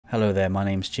Hello there, my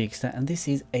name's Cheekster and this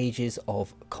is Ages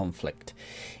of Conflict.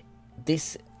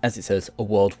 This, as it says, a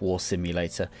world war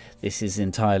simulator. This is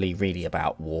entirely really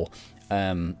about war.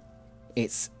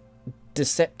 It's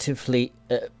deceptively,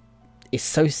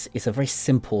 it's a very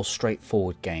simple,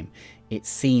 straightforward game. It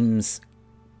seems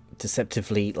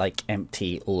deceptively like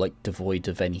empty or like devoid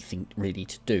of anything really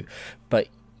to do, but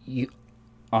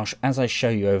as I show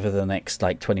you over the next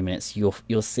like 20 minutes,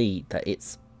 you'll see that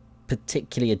it's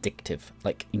particularly addictive,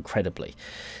 like incredibly.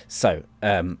 So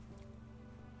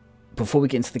before we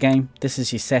get into the game, this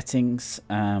is your settings.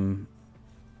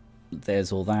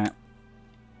 There's all that,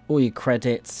 all your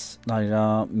credits,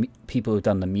 people who've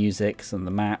done the music and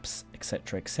the maps,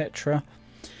 etc, etc.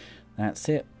 That's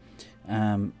it.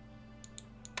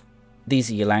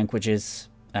 These are your languages.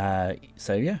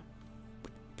 So yeah,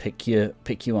 pick your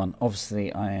one.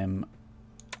 Obviously I am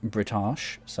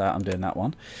British, so I'm doing that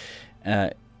one.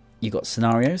 You got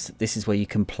scenarios. This is where you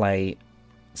can play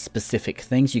specific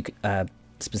things.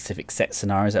 Specific set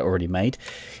scenarios that are already made,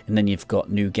 and then you've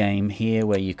got new game here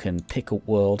where you can pick a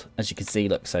world. As you can see,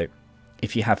 look. So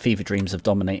if you have fever dreams of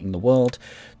dominating the world,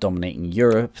 dominating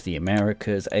Europe, the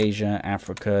Americas, Asia,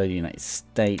 Africa, the United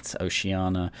States,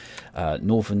 Oceania,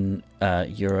 Northern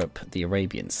Europe, the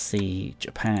Arabian Sea,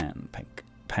 Japan,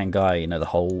 Pangaea, the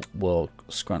whole world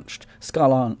scrunched,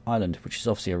 Skull Island, which is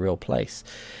obviously a real place,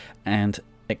 and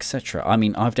etc. I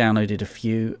mean, I've downloaded a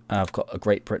few. I've got a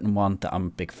Great Britain one that I'm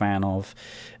a big fan of.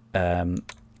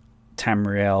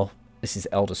 Tamriel, this is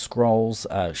Elder Scrolls,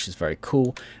 which is very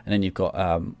cool. And then you've got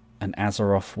an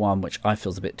Azeroth one, which I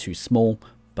feel is a bit too small,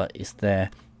 but it's there.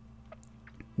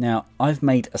 Now, I've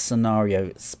made a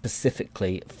scenario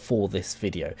specifically for this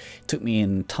video. It took me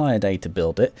an entire day to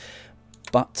build it,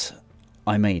 but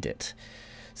I made it.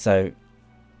 So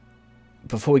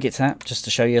before we get to that, just to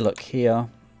show you, look here,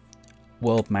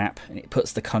 world map, and it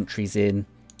puts the countries in.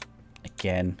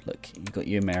 Again, look, you've got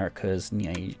your Americas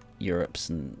and Europes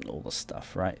and all the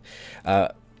stuff, right?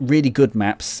 Really good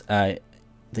maps that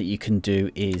you can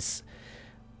do is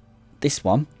this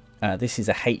one. This is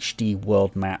a HD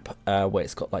world map where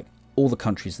it's got like all the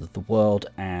countries of the world,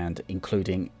 and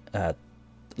including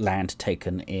land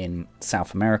taken in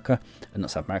South America,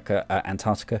 not South America,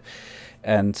 Antarctica,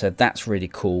 and so that's really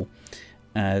cool.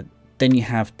 Then you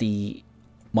have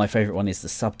my favorite one is the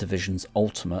Subdivisions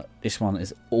Ultimate. This one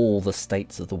is all the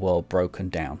states of the world broken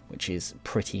down, which is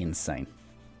pretty insane.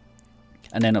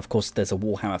 And then of course there's a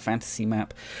Warhammer Fantasy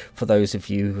map for those of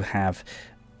you who have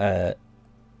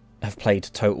played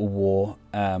Total War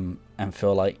and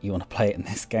feel like you want to play it in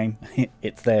this game.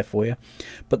 It's there for you.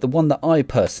 But the one that I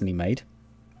personally made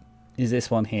is this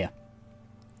one here.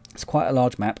 It's quite a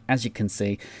large map. As you can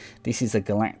see, this is a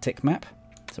galactic map.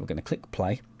 So we're going to click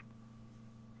play.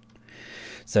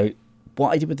 So what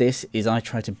I did with this is I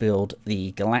tried to build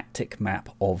the galactic map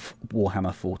of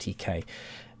Warhammer 40k,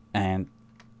 and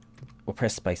we'll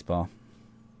press spacebar.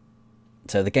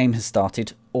 So the game has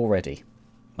started already.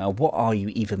 Now what are you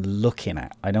even looking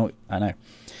at? I know.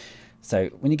 So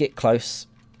when you get close,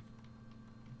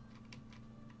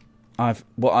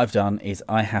 what I've done is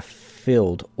I have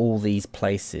filled all these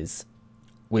places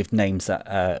with names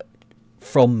that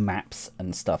from maps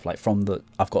and stuff, like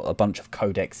I've got a bunch of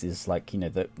codexes, like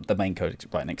the main codex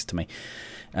right next to me.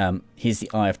 Here's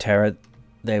the Eye of Terror.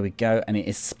 There we go, and it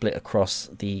is split across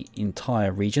the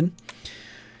entire region.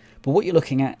 But what you're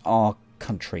looking at are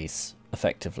countries,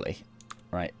 effectively,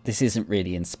 right? This isn't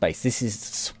really in space. This is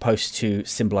supposed to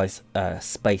symbolize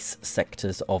space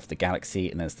sectors of the galaxy,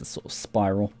 and there's the sort of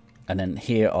spiral. And then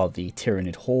here are the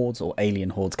Tyranid hordes or alien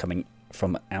hordes coming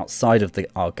from outside of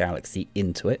our galaxy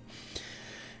into it.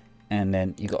 And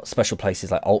then you got special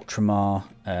places like Ultramar,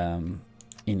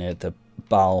 the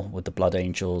Baal with the Blood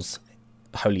Angels,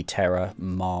 Holy Terror,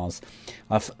 Mars.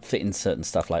 I've fit in certain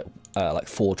stuff like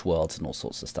Forge Worlds and all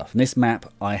sorts of stuff. And this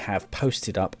map I have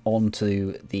posted up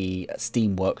onto the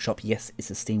Steam Workshop. Yes, it's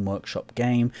a Steam Workshop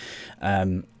game,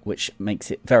 which makes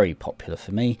it very popular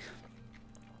for me.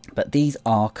 But these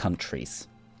are countries.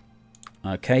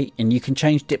 Okay, and you can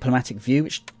change diplomatic view,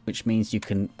 which means you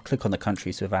can click on the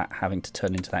countries without having to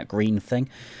turn into that green thing.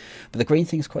 But the green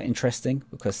thing is quite interesting,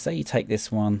 because say you take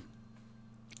this one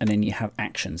and then you have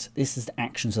actions. This is the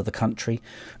actions of the country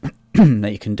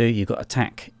that you can do. You've got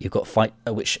attack, you've got fight,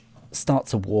 which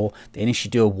starts a war. They initially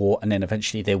do a war, and then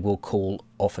eventually they will call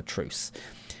off a truce.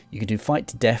 You can do fight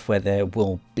to death, where there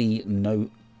will be no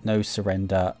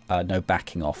surrender, no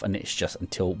backing off, and it's just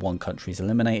until one country is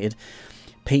eliminated.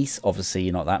 Peace, obviously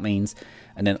you know what that means.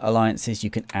 And then alliances, you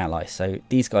can ally. So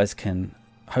these guys can,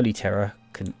 Holy Terror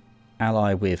can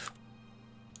ally with,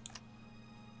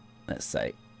 let's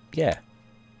say, yeah,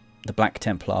 the Black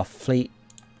Templar fleet,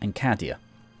 and Cadia.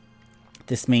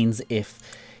 This means if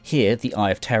here the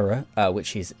Eye of Terror,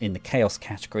 which is in the Chaos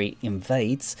category,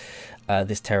 invades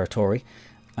this territory,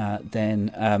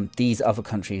 then these other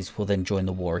countries will then join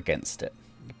the war against it.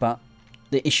 But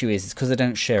the issue is because they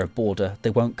don't share a border, they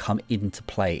won't come into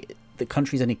play. The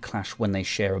countries only clash when they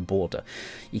share a border.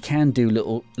 You can do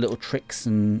little tricks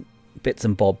and bits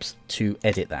and bobs to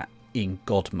edit that in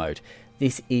God mode.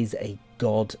 This is a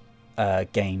God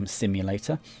game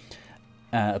simulator,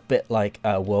 a bit like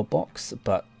Worldbox,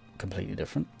 but completely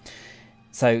different.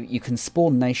 So you can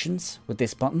spawn nations with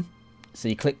this button. So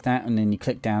you click that and then you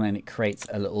click down and it creates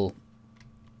a little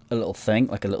thing,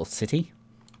 like a little city.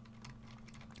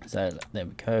 So there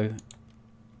we go.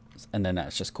 And then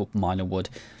that's just called Minor Wood.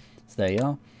 So there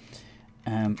you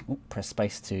are. Press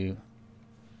space to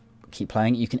keep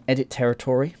playing. You can edit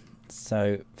territory.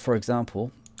 So for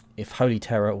example, if Holy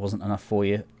Terror wasn't enough for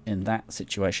you in that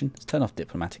situation, let's turn off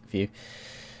diplomatic view.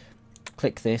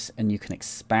 Click this and you can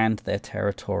expand their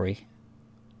territory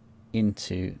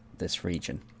into this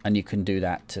region, and you can do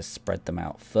that to spread them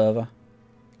out further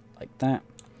like that.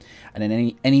 And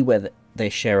then anywhere that they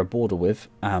share a border with,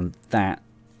 that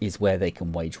is where they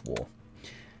can wage war.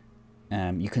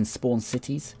 You can spawn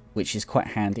cities, which is quite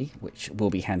handy, which will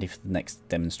be handy for the next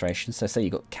demonstration. So say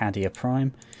you've got Cadia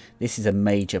Prime. This is a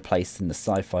major place in the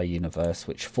sci-fi universe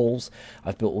which falls.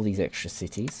 I've built all these extra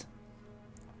cities,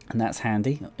 and that's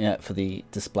handy for the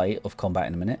display of combat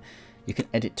in a minute. You can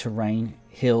edit terrain,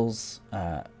 hills,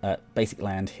 basic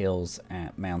land, hills,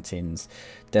 mountains,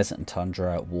 desert and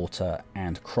tundra, water,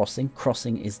 and crossing.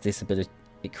 Crossing is this ability,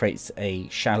 it creates a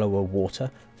shallower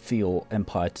water for your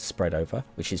empire to spread over,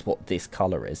 which is what this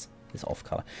color is, this off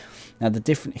color. Now the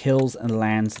different hills and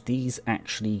lands, these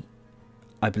actually,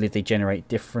 I believe they generate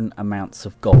different amounts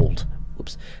of gold.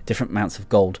 Whoops, different amounts of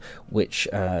gold, which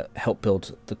help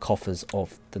build the coffers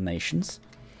of the nations.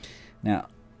 Now,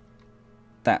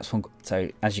 that's one. So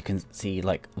as you can see,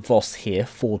 like Voss here,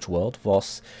 Forge World,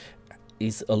 Voss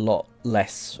is a lot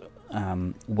less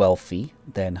wealthy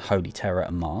than Holy Terror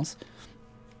and Mars.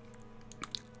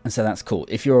 And so that's cool.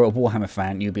 If you're a Warhammer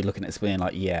fan, you'll be looking at this being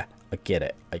like, yeah, I get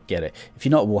it, I get it. If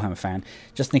you're not a Warhammer fan,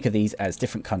 just think of these as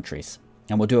different countries.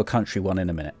 And we'll do a country one in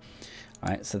a minute. All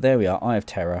right, so there we are, Eye of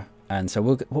Terror. And so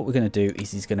what we're going to do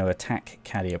is he's going to attack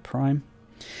Cadia Prime.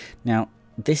 Now,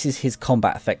 this is his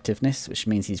combat effectiveness, which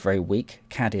means he's very weak.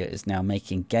 Cadia is now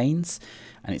making gains,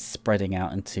 and it's spreading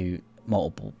out into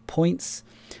multiple points.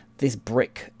 This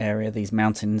brick area, these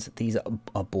mountains, these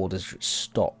are borders which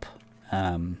stop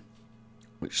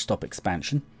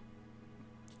expansion.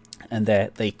 And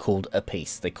there they called a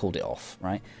peace. They called it off,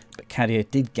 right? But Cadia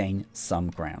did gain some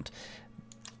ground.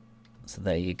 So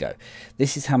there you go.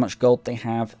 This is how much gold they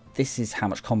have. This is how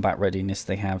much combat readiness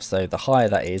they have. So the higher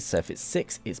that is, so if it's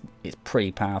 6, it's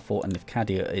pretty powerful. And if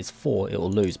Cadia is 4, it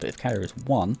will lose. But if Cadia is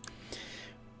 1,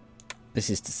 this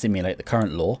is to simulate the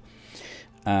current law.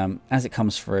 As it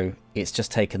comes through, it's just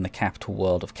taken the capital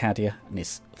world of Cadia and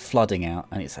it's flooding out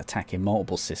and it's attacking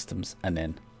multiple systems. And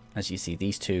then, as you see,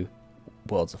 these two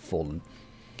worlds have fallen.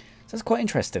 So it's quite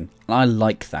interesting. And I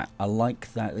like that. I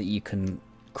like that you can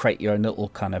create your own little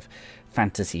kind of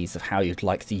fantasies of how you'd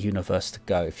like the universe to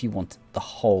go. If you want the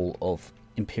whole of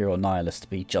Imperial Nihilists to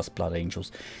be just Blood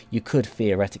Angels, you could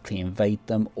theoretically invade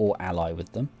them or ally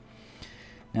with them.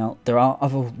 Now, there are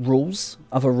other rules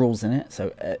in it.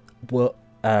 So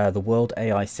the world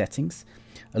AI settings,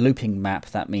 a looping map,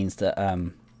 that means that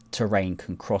terrain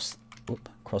can cross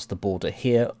the border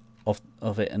here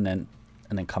of it and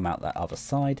then come out that other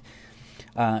side.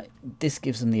 This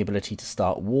gives them the ability to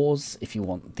start wars if you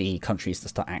want the countries to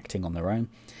start acting on their own.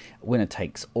 Winner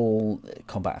takes all.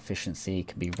 Combat efficiency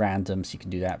can be random, so you can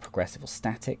do that, progressive or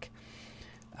static.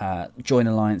 Join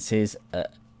alliances. A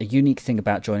unique thing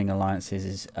about joining alliances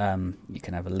is you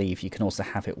can have a leave. You can also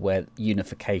have it where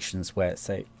unifications, where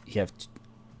say you have,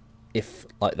 if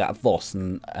like that Voss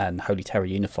and Holy Terror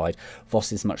unified,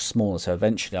 Voss is much smaller, so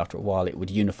eventually after a while it would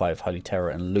unify with Holy Terror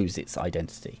and lose its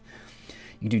identity.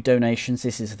 You can do donations.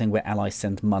 This is the thing where allies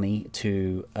send money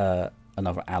to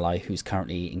another ally who's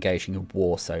currently engaging in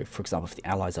war. So for example, if the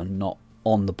allies are not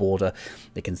on the border,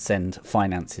 they can send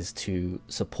finances to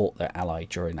support their ally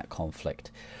during that conflict.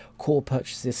 Core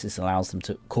purchases, this allows them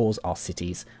to cause our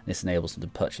cities. This enables them to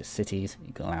purchase cities.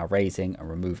 You can allow raising and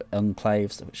remove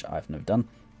enclaves, which I've never done.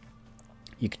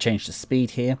 You can change the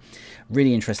speed here.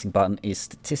 Really interesting button is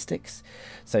statistics.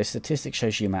 So statistics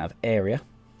shows you the amount of area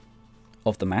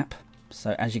of the map.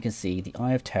 So as you can see, the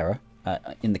Eye of Terror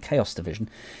in the Chaos division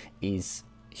is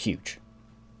huge,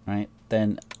 right?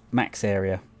 Then max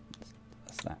area,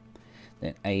 that's that.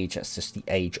 Then age, that's just the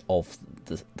age of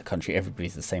the country.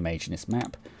 Everybody's the same age in this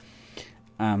map.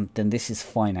 then this is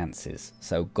finances,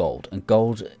 so gold. And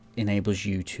gold enables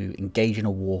you to engage in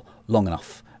a war long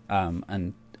enough,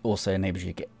 and also enables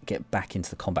you to get back into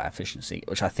the combat efficiency,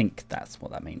 which I think that's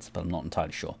what that means, but I'm not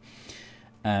entirely sure.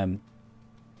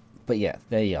 But yeah,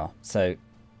 there you are. So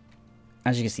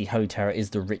as you can see, Holy Terror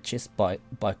is the richest by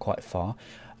quite far.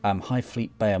 High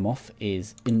Fleet Behemoth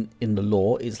is in the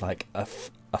lore is like a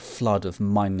flood of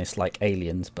mindless like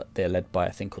aliens, but they're led by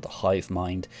a thing called the Hive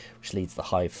Mind, which leads the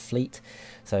Hive Fleet.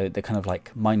 So they're kind of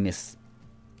like mindless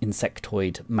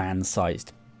insectoid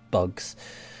man-sized bugs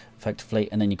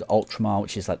effectively. And then you got Ultramar,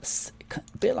 which is like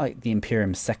a bit like the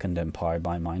Imperium's second empire in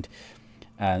my mind.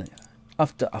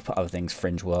 I've put other things,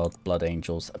 Fringe World, Blood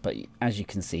Angels, but as you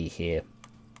can see here,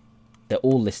 they're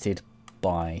all listed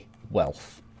by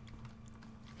wealth.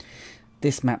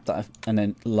 This map that and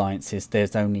then alliances,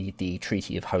 there's only the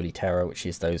Treaty of Holy Terror, which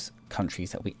is those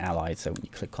countries that we allied. So when you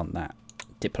click on that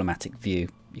diplomatic view,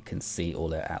 you can see all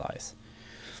their allies.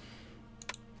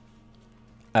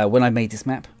 When I made this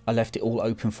map, I left it all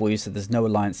open for you, so there's no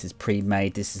alliances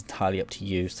pre-made. This is entirely up to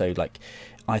you. So like,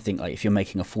 I think like if you're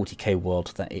making a 40k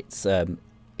world, that it's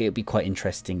it'd be quite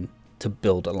interesting to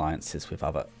build alliances with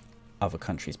other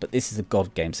countries. But this is a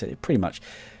god game, so it pretty much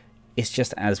it's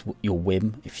just as your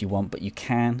whim if you want. But you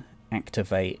can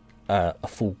activate a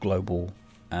full global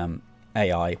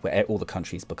AI where all the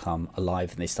countries become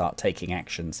alive and they start taking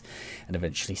actions and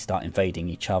eventually start invading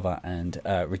each other and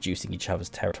reducing each other's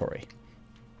territory.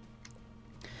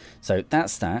 So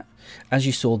that's that. As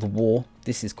you saw, the war,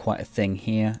 this is quite a thing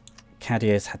here.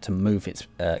 Cadia's had to move its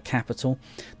capital.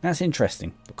 That's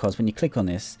interesting because when you click on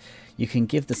this, you can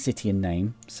give the city a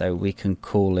name. So we can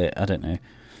call it, I don't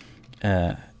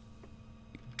know,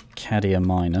 Cadia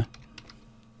Minor,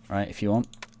 right, if you want.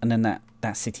 And then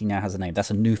that city now has a name.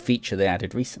 That's a new feature they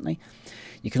added recently.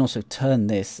 You can also turn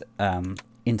this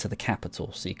into the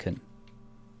capital. So you can...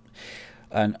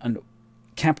 And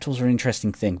capitals are an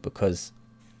interesting thing because...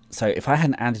 So if I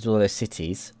hadn't added all those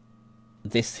cities,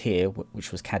 this here,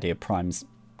 which was Cadia Prime's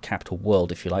capital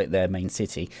world, if you like, their main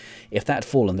city, if that had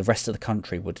fallen, the rest of the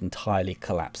country would entirely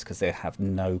collapse because they have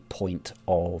no point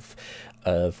of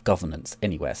governance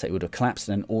anywhere. So it would have collapsed,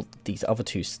 and then all these other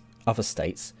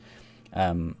states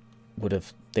would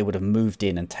have moved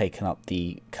in and taken up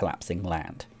the collapsing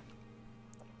land.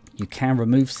 You can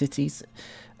remove cities.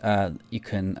 You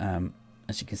can,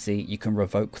 as you can see, you can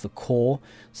revoke the core.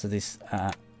 So this.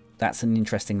 That's an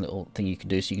interesting little thing you can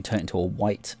do. So you can turn it into a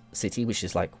white city, which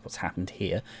is like what's happened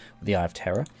here with the Eye of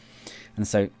Terror. And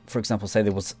so, for example, say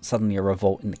there was suddenly a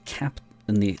revolt in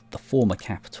the former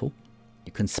capital.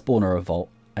 You can spawn a revolt,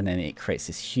 and then it creates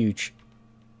this huge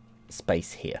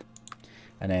space here.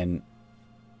 And then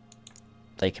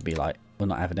they can be like, we're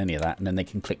not having any of that. And then they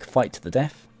can click fight to the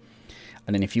death.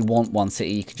 And then if you want one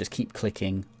city, you can just keep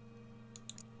clicking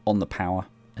on the power,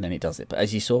 and then it does it. But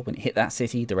as you saw, when it hit that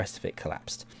city, the rest of it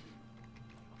collapsed,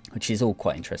 which is all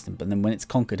quite interesting. But then when it's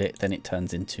conquered it, then it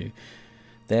turns into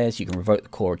theirs. You can revoke the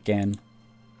core again.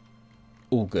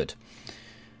 All good.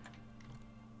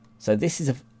 So this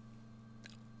is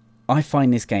I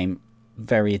find this game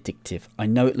very addictive. I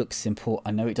know it looks simple.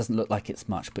 I know it doesn't look like it's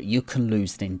much, but you can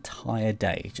lose an entire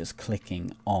day just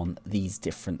clicking on these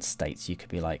different states. You could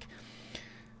be like,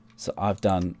 so I've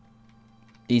done,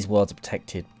 these worlds are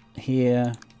protected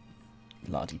here,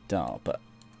 la-di-da, but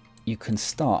you can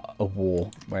start a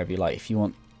war wherever you like. If you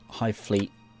want, Hive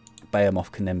Fleet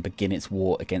Behemoth can then begin its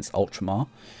war against Ultramar.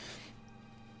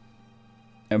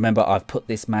 And remember, I've put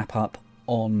this map up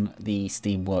on the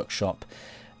Steam Workshop.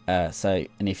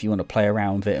 And if you want to play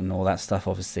around with it and all that stuff,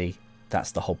 obviously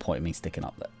that's the whole point of me sticking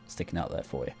out there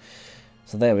for you.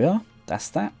 So there we are. That's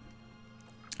that.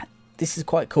 This is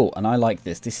quite cool, and I like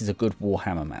this. This is a good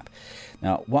Warhammer map.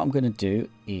 Now, what I'm going to do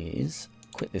is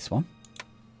quit this one.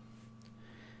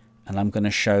 And I'm going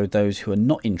to show those who are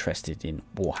not interested in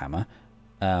Warhammer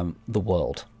the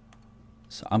world.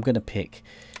 So I'm going to pick...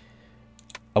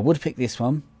 I would pick this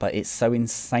one, but it's so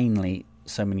insanely,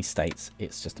 so many states,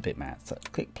 it's just a bit mad. So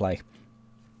click play.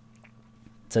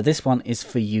 So this one is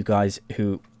for you guys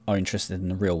who are interested in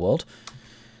the real world.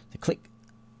 So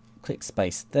click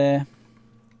space there.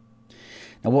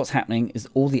 Now what's happening is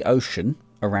all the ocean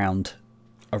around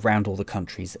all the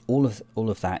countries, all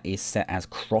of that is set as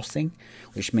crossing,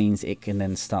 which means it can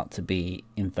then start to be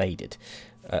invaded.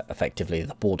 Effectively,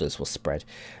 the borders will spread.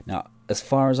 Now, as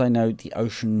far as I know,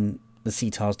 the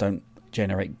sea tiles don't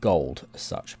generate gold as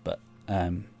such, but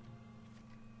there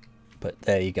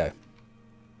you go.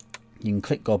 You can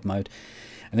click God mode,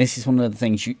 and this is one of the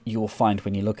things you'll find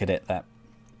when you look at it, that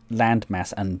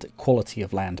landmass and quality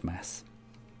of landmass.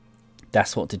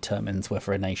 That's what determines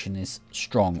whether a nation is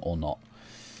strong or not.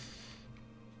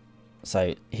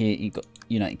 So here you've got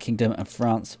United Kingdom and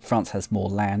France. France has more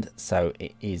land, so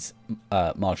it is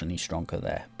marginally stronger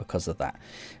there because of that.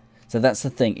 So that's the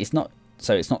thing. It's not.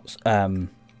 So it's not.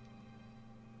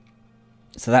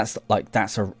 So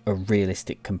that's a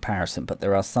realistic comparison. But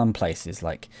there are some places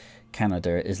like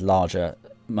Canada is larger.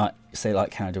 Might say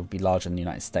like Canada would be larger than the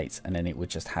United States, and then it would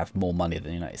just have more money than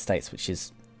the United States, which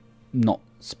is not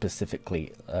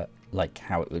specifically like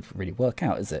how it would really work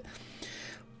out, is it?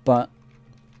 But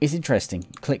it's interesting.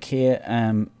 Click here.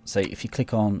 So if you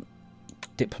click on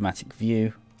diplomatic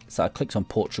view, so I clicked on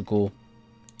Portugal.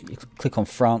 You click on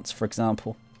France, for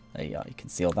example. There you are. You can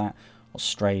see all that.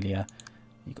 Australia.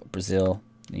 You got Brazil.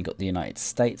 You got the United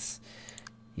States.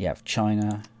 You have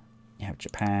China. You have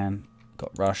Japan. You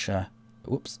got Russia.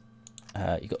 Whoops.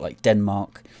 You got like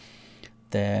Denmark.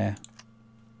 There.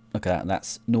 Look at that.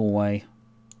 That's Norway.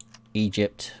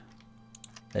 Egypt.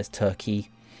 There's Turkey.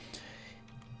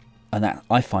 And that,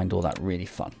 I find all that really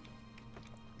fun.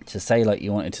 To say like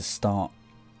you wanted to start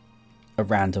a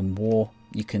random war,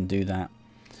 you can do that.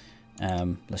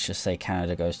 Let's just say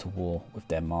Canada goes to war with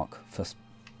Denmark. First,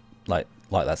 like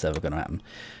that's ever going to happen.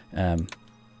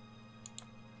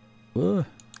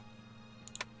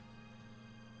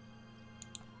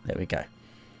 There we go.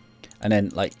 And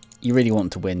then like you really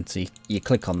want to win, so you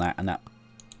click on that, and that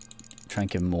try and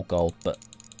give them more gold. But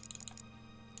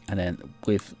and then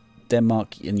with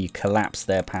Denmark, and you collapse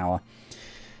their power.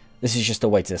 This is just a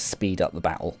way to speed up the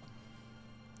battle.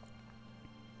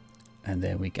 And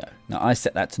there we go. Now I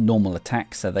set that to normal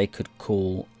attack, so they could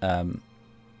call a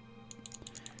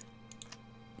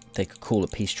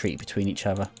peace treaty between each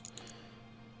other.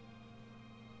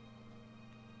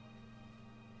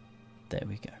 There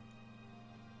we go.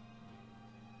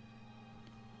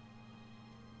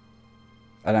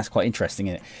 And that's quite interesting,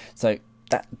 isn't it? So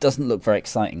that doesn't look very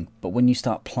exciting, but when you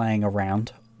start playing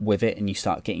around with it and you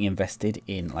start getting invested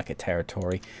in like a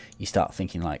territory, you start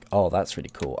thinking like, oh, that's really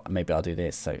cool, maybe I'll do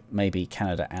this. So maybe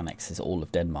Canada annexes all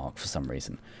of Denmark for some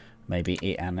reason. Maybe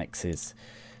it annexes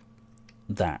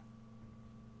that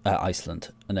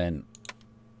Iceland, and then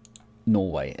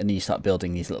Norway, and then you start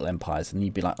building these little empires, and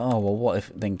you'd be like, oh well, what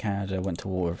if then Canada went to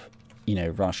war with, you know,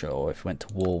 Russia, or if it went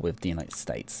to war with the United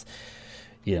States,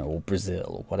 you know, or Brazil,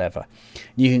 or whatever.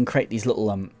 You can create these little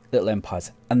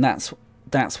empires, and that's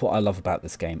what I love about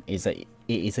this game, is that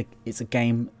it's a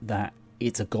game that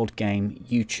it's a god game,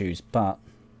 you choose. But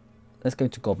let's go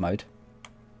to god mode,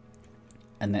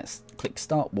 and let's click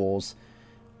start wars,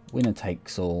 winner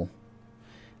takes all,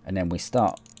 and then we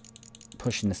start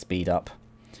pushing the speed up,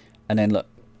 and then look,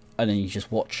 and then you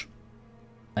just watch,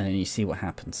 and then you see what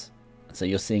happens. So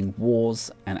you're seeing wars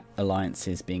and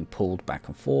alliances being pulled back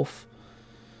and forth.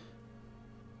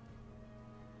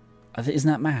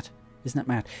 Isn't that mad? Isn't that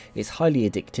mad? It's highly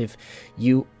addictive.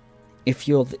 If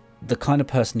you're the kind of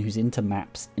person who's into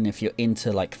maps, and if you're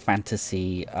into like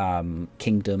fantasy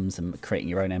kingdoms and creating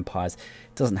your own empires,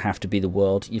 it doesn't have to be the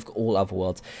world. You've got all other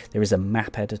worlds. There is a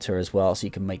map editor as well, so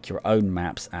you can make your own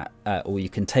maps, or you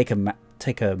can take a map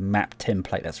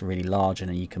template that's really large, and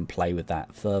then you can play with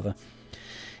that further.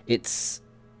 It's,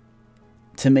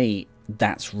 to me,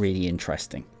 that's really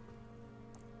interesting.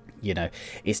 You know,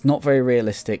 it's not very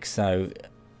realistic, so,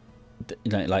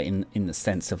 you know, like in the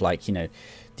sense of like, you know,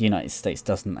 the United States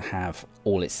doesn't have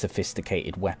all its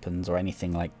sophisticated weapons or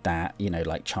anything like that. You know,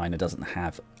 like China doesn't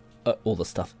have all the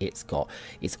stuff it's got.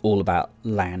 It's all about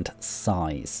land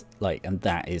size, like, and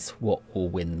that is what will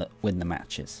win the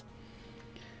matches.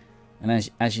 And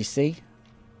as you see,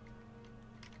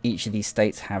 each of these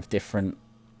states have different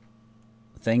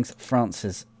things. France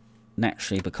has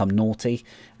naturally become naughty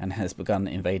and has begun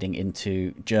invading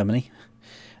into Germany.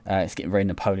 It's getting very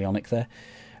Napoleonic there,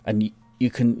 and you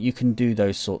can do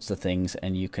those sorts of things,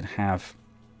 and you can have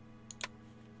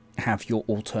your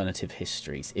alternative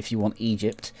histories. If you want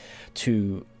Egypt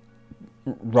to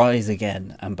rise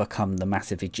again and become the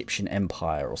massive Egyptian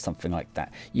empire or something like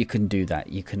that, you can do that.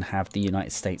 You can have the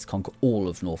United States conquer all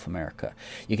of North America.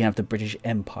 You can have the British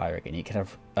Empire again. You could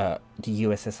have the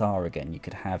USSR again. You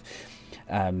could have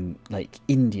like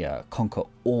India conquer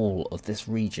all of this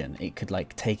region. It could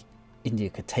like India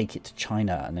could take it to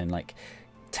China, and then like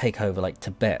take over like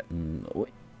Tibet, and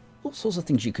all sorts of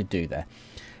things you could do there.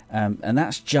 And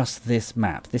that's just this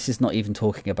map. This is not even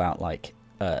talking about like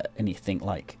anything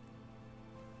like,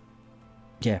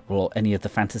 yeah, well, any of the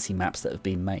fantasy maps that have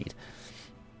been made.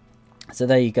 So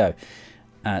there you go.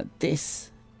 This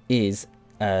is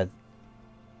a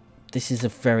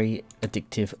very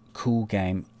addictive, cool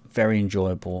game, very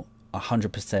enjoyable.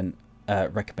 100%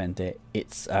 recommend it.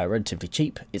 It's relatively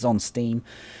cheap. It's on Steam.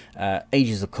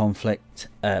 Ages of Conflict.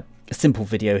 A simple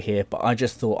video here, but I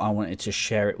just thought I wanted to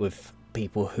share it with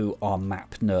people who are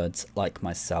map nerds like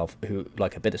myself, who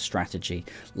like a bit of strategy,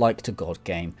 like to god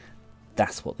game.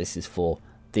 That's what this is for.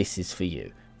 This is for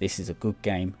you. This is a good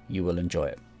game. You will enjoy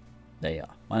it. There you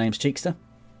are. My name's Cheekster.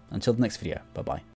 Until the next video. Bye bye.